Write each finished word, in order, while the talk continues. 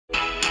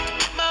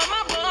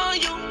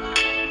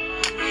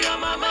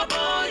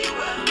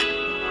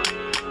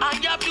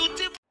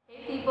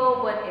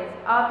people, what is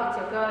up? It's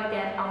your girl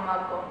again,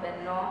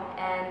 QnA,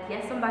 and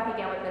yes, I'm back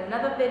again with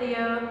another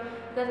video. You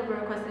guys have been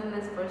requesting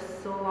this for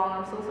so long.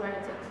 I'm so sorry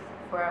it took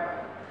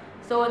forever.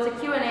 So it's a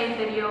Q&A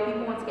video.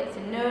 People want to get to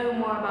know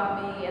more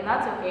about me, and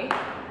that's okay.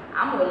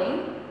 I'm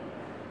willing.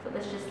 So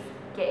let's just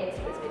get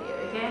into this video,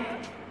 okay?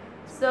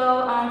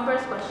 So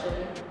first question: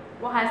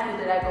 what high school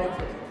did I go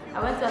to?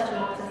 I went to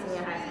Achimota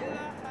Senior High School.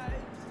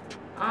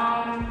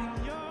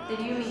 Did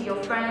you meet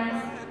your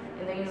friends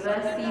in the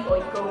university, or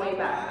you go way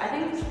back? I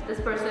think this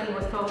person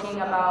was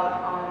talking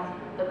about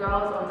the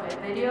girls on my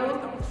video,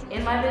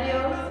 in my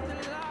videos.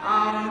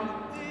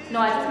 No,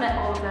 I just met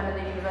all of them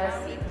in the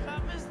university.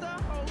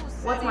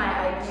 What's my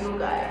ideal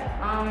guy?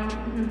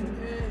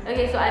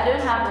 Okay, so I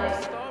don't have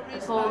like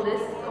a whole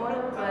list or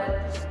whatever, but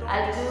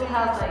I do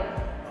have like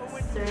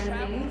certain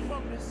things.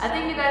 I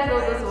think you guys know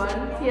this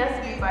one. He has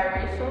to be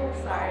biracial.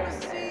 Sorry,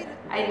 guys.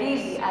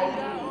 Ideally,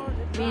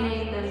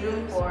 meaning there's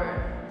room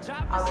for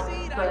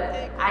others, but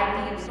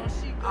ideally,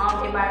 a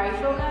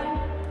biracial guy,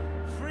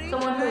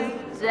 someone who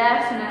is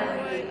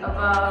definitely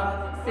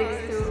above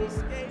 6'2".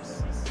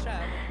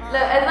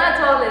 Look, it's not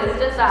tall, it's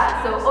just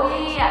that. So,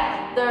 okay,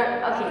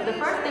 the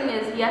first thing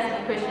is he has to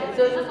be Christian.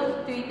 So it's just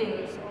those three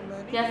things.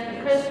 He has to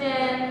be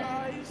Christian,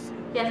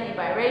 he has to be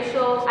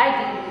biracial,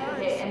 ideally,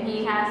 okay, and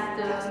he has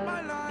to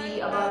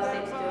be above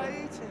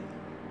 6'2".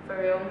 For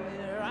real.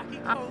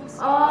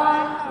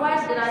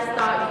 Why did I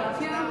start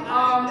YouTube?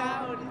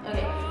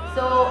 Okay,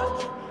 so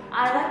I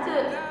like to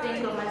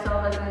think of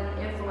myself as an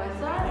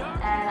influencer,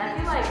 and I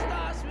feel like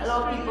a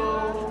lot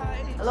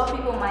of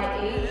people my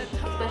age,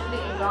 especially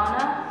in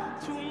Ghana,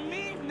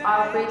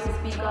 are afraid to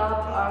speak up,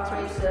 are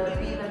afraid to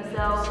be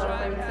themselves, are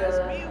afraid to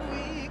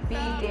be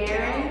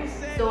daring.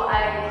 So I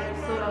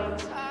sort of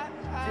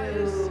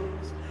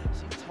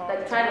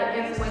try to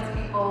influence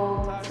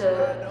people to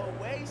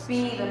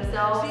be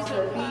themselves, to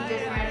be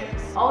different,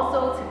 also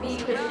to be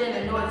Christian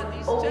and know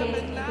it's okay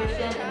to be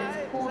Christian and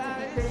it's cool to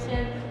be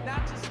Christian.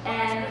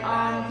 And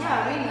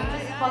yeah, really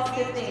just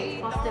positive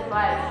things, positive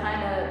vibes,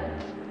 trying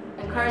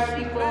to encourage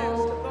people,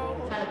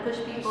 trying to push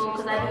people,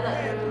 because I do that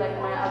through like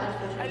my other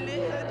social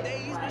media, like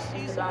my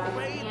Instagram.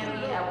 If you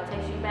DM me, I will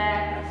text you back.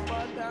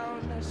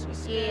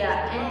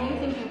 Yeah, and do you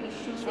think you'll be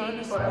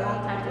shooting for a long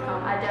time to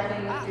come? I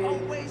definitely do.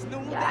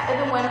 Yeah,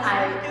 even when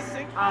I'm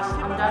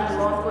done with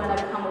law school and I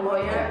become a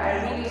lawyer, I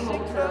really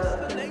hope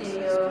to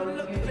continue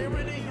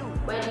YouTube.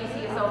 Where do you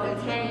see yourself in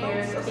 10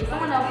 years? Okay,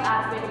 someone else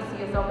asked where do you see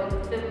yourself in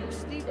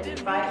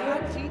 55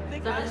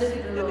 years? So I'm just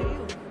listening to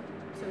those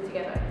two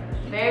together.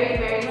 Very,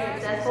 very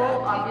successful,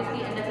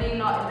 obviously, and definitely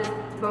not in this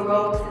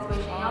baroque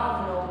situation. Y'all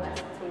know that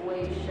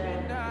situation.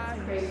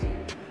 It's crazy.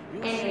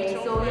 Anyway,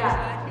 so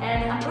yeah,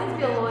 and I'm going to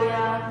be a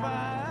lawyer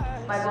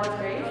by God's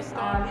grace in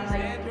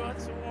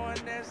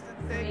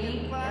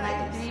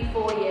like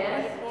 3-4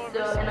 years.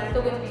 So, and I'm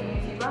still going to be a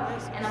YouTuber,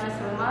 and I'm a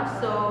swimmer.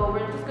 So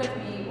we're just going to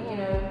be, you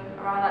know,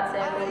 around that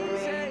circle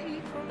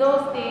doing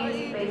those things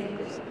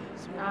basically.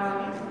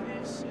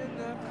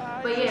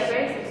 But yeah,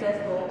 very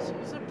successful.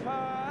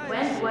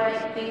 When do I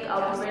think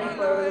I'll be ready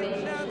for a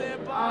relationship?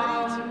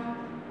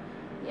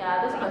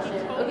 Yeah, this question.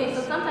 Okay, so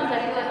sometimes I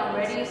feel like I'm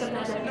ready,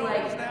 sometimes I feel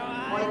like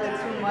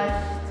too much,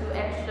 too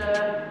extra,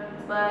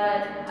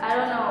 but I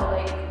don't know,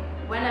 like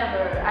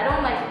whenever. I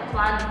don't like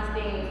plan these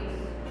things,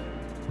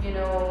 you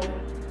know,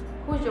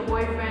 who's your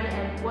boyfriend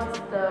and what's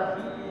the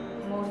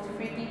most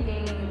freaky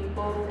thing you've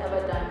both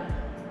ever done?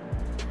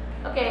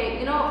 Okay,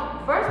 you know,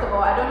 first of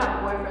all, I don't have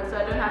a boyfriend, so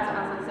I don't have to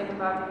answer the second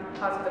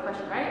part of the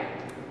question, right?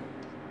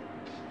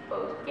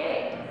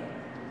 Okay.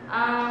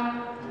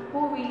 Who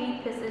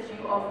really pisses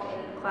you off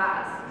in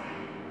class?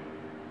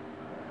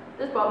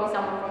 This is probably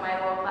someone from my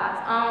law class.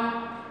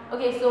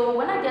 Okay, so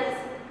when I get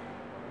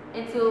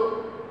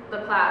into the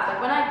class,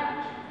 like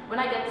when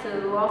I get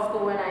to law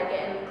school, when I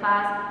get in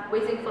class,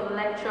 waiting for the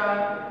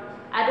lecture,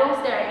 I don't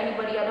stare at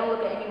anybody, I don't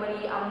look at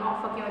anybody, I'm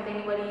not fucking with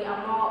anybody,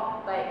 I'm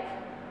not like,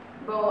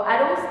 bro, I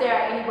don't stare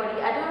at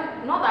anybody.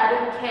 Not that I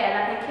don't care,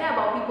 like I care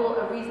about people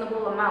a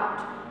reasonable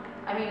amount.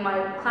 I mean my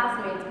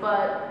classmates,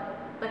 but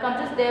like I'm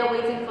just there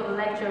waiting for the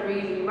lecture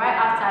really. Right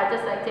after I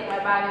just like take my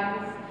bag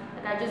and move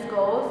and I just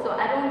go. So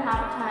I don't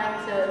have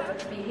time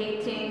to be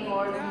hating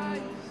or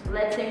be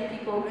letting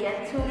people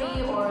get to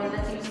me or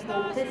letting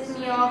people piss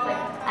me off.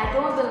 Like I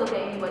don't even look at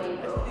anybody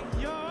though.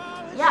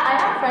 Yeah, I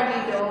am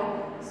friendly though.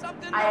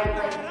 I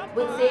like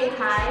would say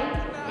hi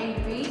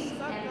and greet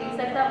and things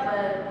like that,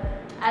 but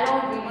I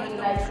don't really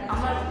like, I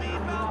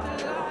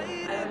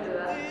don't do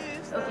that.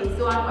 Okay,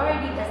 so I'm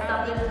already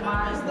established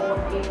man or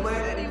a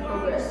work in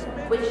progress.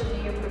 Which do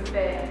you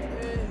prefer?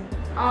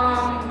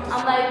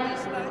 I'm like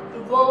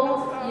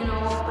both, you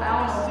know, I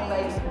don't know,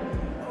 like,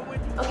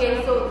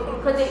 okay, so,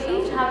 because they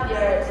each have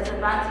their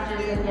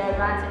disadvantages and their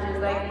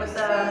advantages, like with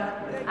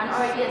an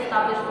already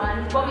established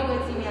man, he's probably going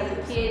to see me as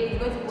a kid, he's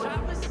going to want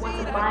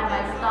to buy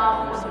my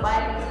stuff, want to buy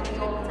things to me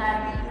all the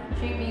time,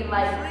 treat me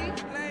like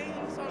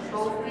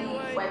trophy,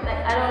 but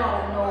like I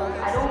don't,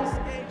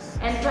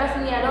 and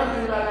personally I don't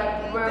do that.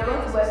 Like we're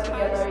going to work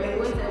together, you're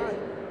going to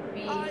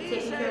be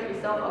taking care of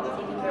yourself, I'll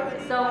be taking care of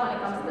yourself when it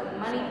comes to the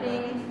money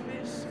things.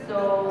 So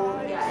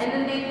yeah, and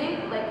then they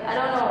think like, I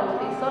don't know,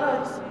 they sort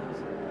of,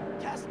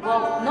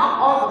 well, not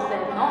all of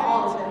them,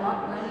 not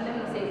let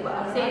me say, but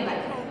I'm saying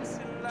like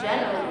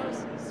generally,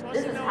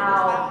 this is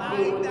how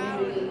they would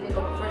usually think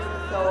of a person.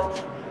 So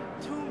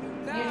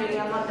usually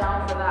I'm not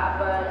down for that,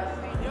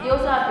 but they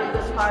also have their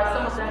good parts.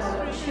 Some of them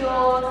are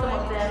mature, some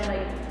of them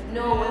like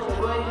know what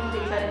you're going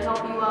through, they try to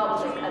help you out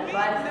with like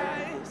advice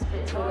and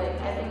shit. So like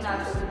I think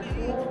that's really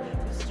cool.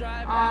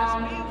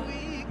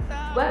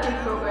 Work in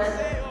progress.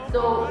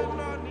 So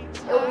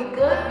it would be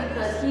good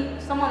because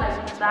someone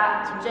like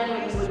that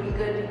generally would be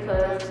good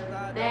because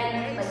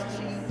then like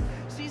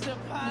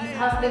he's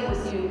hustling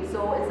with you.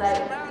 So it's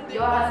like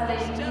you're hustling,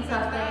 he's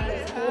hustling,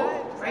 it's cool,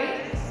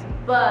 right?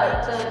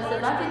 But the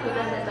disadvantage with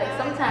them is like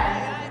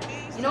sometimes,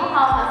 you know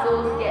how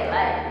hustles get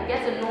like, it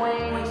gets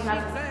annoying when you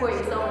have to support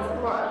yourself and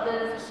support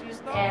others,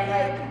 and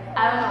like, I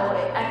don't know,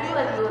 I feel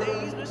like we'll be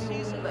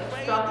like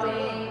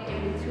struggling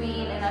in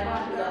between, and I don't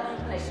want to do that,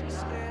 like, you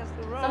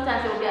know,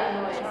 sometimes it will get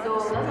annoying, so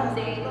that's what I'm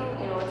saying,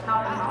 you know, it's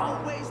half and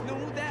half.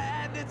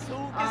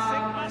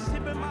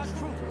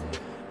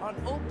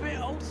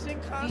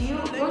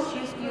 Don't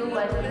you feel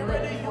like you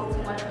let people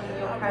too much in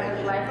your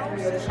private life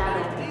through your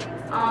channel?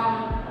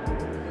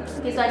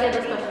 Okay, so I get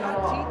this question a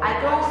lot.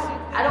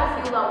 I don't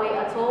feel that way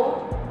at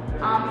all.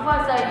 Before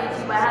I started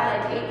YouTube, I had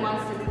like 8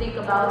 months to think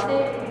about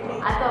it.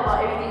 I thought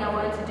about everything I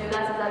wanted to do.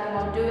 That's exactly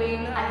what I'm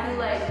doing. I feel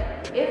like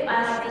if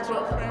I have to put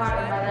a part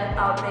of my life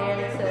out there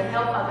to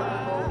help other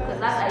people, because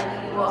that's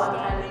ideally what I'm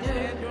trying to do,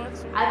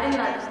 I think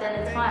that then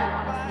it's fine,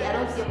 honestly. I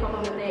don't see a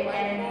problem with it.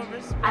 And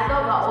I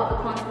thought about all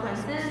the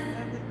consequences,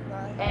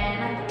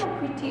 and I think I'm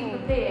pretty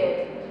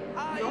prepared.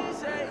 You know?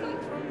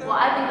 Well,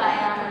 I think I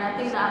am, and I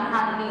think that I'm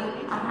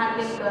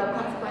handling the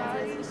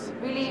consequences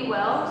really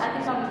well. I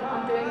think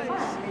I'm doing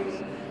fine,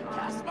 really.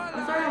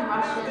 I'm sorry I'm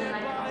rushing.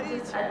 Like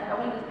I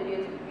want this video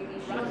to be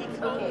really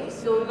short. Okay,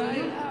 so do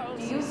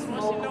you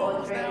smoke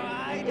or drink?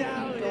 And if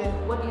you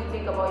don't, what do you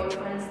think about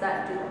your friends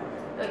that do?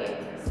 Okay,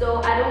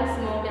 so I don't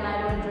smoke and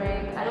I don't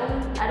drink.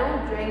 I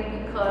don't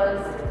drink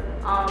because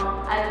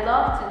I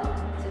love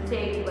to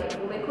take like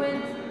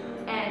liquids,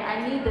 and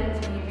I need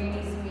them to be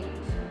really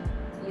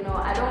sweet. You know,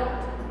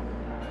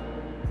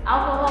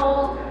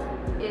 alcohol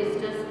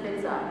is just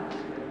bitter,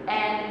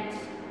 and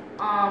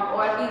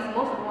or at least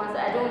most of the ones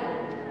I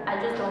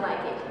just don't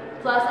like it.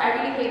 Plus, I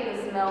really hate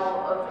the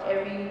smell of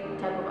every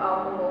type of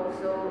alcohol,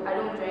 so I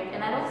don't drink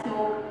and I don't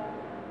smoke.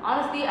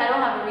 Honestly, I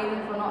don't have a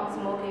reason for not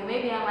smoking.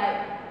 Maybe I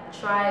might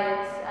try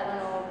it, I don't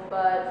know,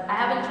 but I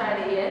haven't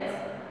tried it yet.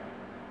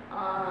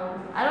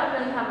 I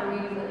don't even have a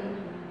reason,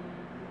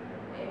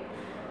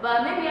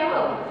 but maybe I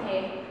will.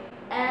 Okay.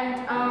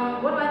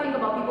 And what do I think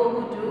about people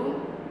who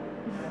do?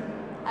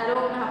 I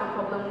don't have a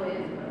problem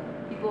with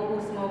people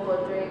who smoke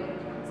or drink.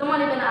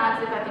 Someone even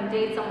asked if I can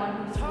date someone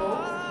who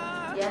smokes.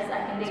 Yes, I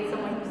can date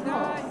someone who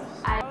smokes.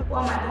 What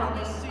are my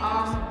hobbies?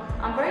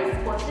 I'm very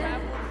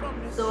sportive,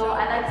 so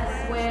I like to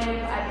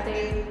swim, I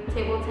play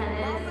table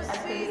tennis, I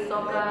play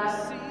soccer,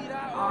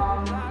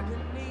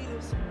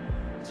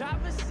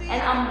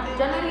 and I'm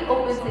generally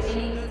open to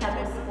any type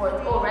of sport,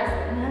 or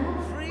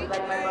wrestling, with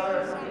like my brother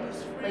or something.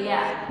 But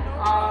yeah,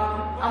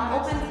 I'm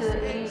open to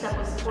any type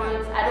of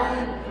sports. I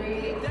don't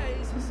read.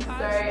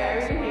 Sorry, I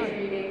really hate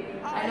reading.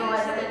 I know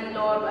I study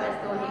law, but I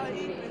still hate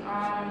reading.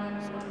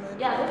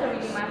 Yeah, those are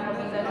really my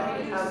hobbies. I don't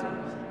really have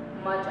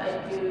much I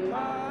do.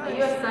 If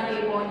you're a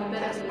Sunday born, you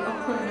better be. No,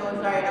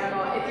 sorry, I'm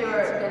not. If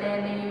you're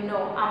Ghanaian, then you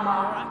know I'm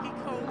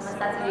a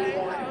Saturday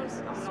born.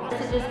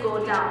 Messages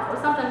go down, or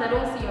sometimes I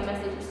don't see your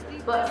messages.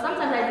 But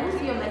sometimes I do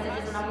see your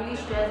messages, and I'm really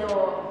stressed,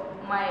 or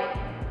my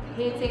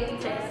hating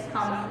text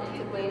comes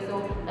into play.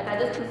 So like I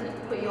just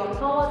put you on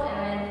pause, and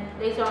then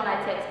later on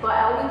I text. But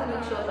I always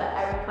make sure that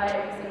I reply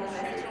every single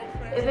message.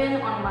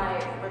 Even on my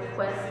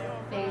request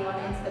thing on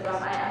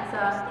Instagram,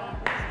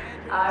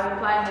 I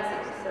reply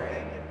messages.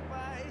 Sorry.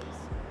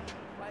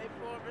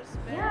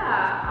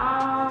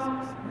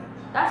 Yeah.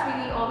 That's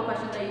really all the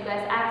questions that you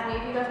guys asked me.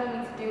 If you guys want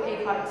me to do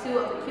a part 2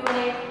 of the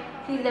Q&A,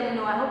 please let me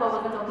know. I hope I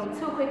wasn't talking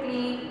too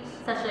quickly,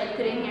 such that you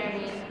couldn't hear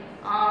me.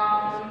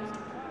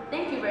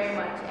 Thank you very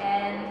much.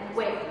 And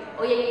wait,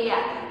 oh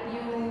yeah.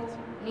 You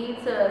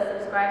need to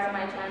subscribe to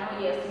my channel.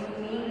 Yes, you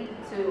need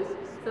to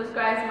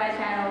subscribe to my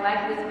channel,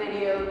 like this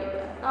video, give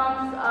it a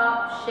thumbs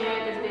up,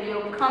 share this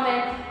video,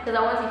 comment, because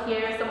I want to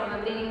hear some of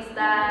the things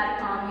that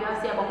you have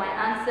to say about my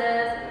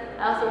answers.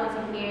 I also want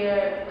to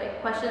hear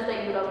like questions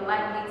that you would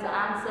like me to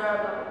answer,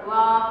 blah blah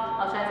blah.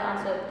 I'll try to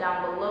answer it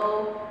down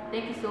below.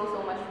 Thank you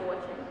so much for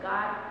watching.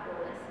 God